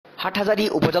হাটহাজারী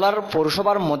উপজেলার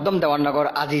পৌরসভার মধ্যম দেওয়াননগর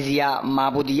আজিজিয়া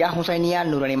মাহবুদিয়া হুসাইনিয়া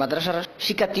নুরানি মাদ্রাসার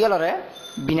শিক্ষার্থীলরে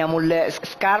বিনামূল্যে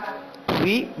স্কার্ফ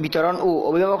টুপি বিতরণ ও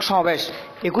অভিভাবক সমাবেশ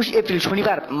 21 এপ্রিল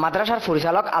শনিবার মাদ্রাসার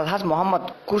পরিচালক আলহাজ মোহাম্মদ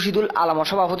খুরশিদুল আলমের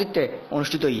সভাপতিত্বে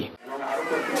অনুষ্ঠিত।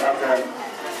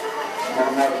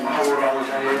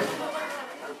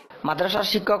 মাদ্রাসার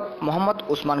শিক্ষক মোহাম্মদ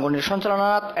উসমান গনির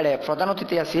সঞ্চালনাত এড়ে প্রধান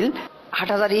অতিথি আছিল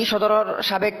হাটহাজারী সদরের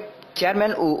সাবেক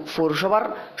চেয়ারম্যান ও পৌরসভার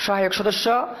সহায়ক সদস্য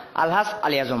আলহাজ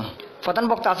আলী আজম। প্রধান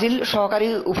বক্তা আছিল সহকারী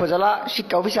উপজেলা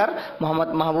শিক্ষা অফিসার মোহাম্মদ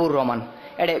মাহবুবুর রহমান।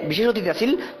 এড়ে বিশেষ অতিথি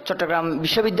আছিল চট্টগ্রাম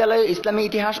বিশ্ববিদ্যালয়ের ইসলামী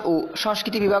ইতিহাস ও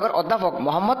সংস্কৃতি বিভাগের অধ্যাপক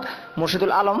মোহাম্মদ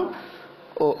মুর্শিদুল আলম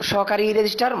ও সহকারী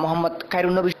রেজিস্ট্রার মোহাম্মদ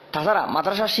খায়রুন্নবী। তাছাড়া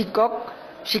মাদ্রাসার শিক্ষক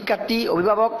শিক্ষার্থী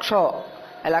অভিভাবক সহ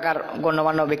এলাকার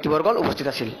গণ্যমান্য ব্যক্তিবর্গ উপস্থিত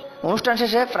আছিল। অনুষ্ঠান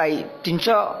শেষে প্রায়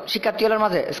 300 শিক্ষার্থীদের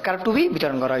মাঝে স্কার্ফ টুপি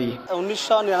বিতরণ করা হয়।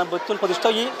 1999 প্রতিষ্ঠা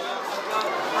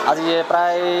আজ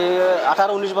প্রায়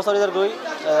 18-19 বছরের গই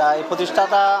এই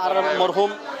প্রতিষ্ঠাতা আর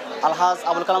মরহুম আলহাজ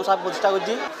আবুল কালাম সাহেব প্রতিষ্ঠা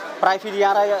করছি। প্রায় ফিরিয়ে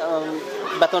আর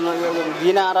বেতন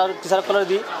দিই না, আর টিচার কলের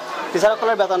দিই। টিচার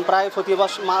কলের বেতন প্রায় প্রতি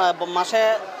মাসে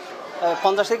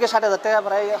 50 থেকে 60,000 টাকা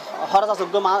প্রায়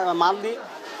খরচযোগ্য মাল দিই।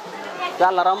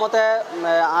 আল্লাহর রহমতে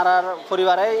আর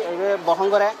পরিবারে বহন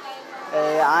করে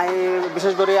আই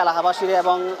বিশেষ করে এলাকাবাসীর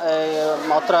এবং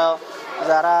মাত্র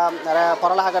যারা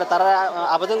পড়ালেখা করে তারা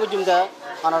আবেদন করছেন যে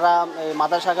ওনারা এই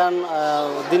মাদ্রাসাগান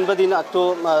দিন বে দিন একটু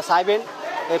চাইবেন।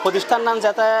 এই প্রতিষ্ঠান নাম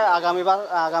যাতে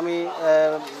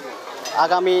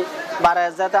আগামী বারে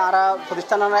যাতে আমরা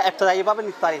প্রতিষ্ঠান একটা জায়গাভাবে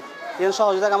নিতে পারি, এই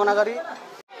সহযোগিতা কামনা করি।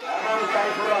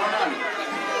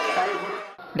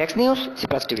 Desk news,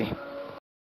 Cplus TV।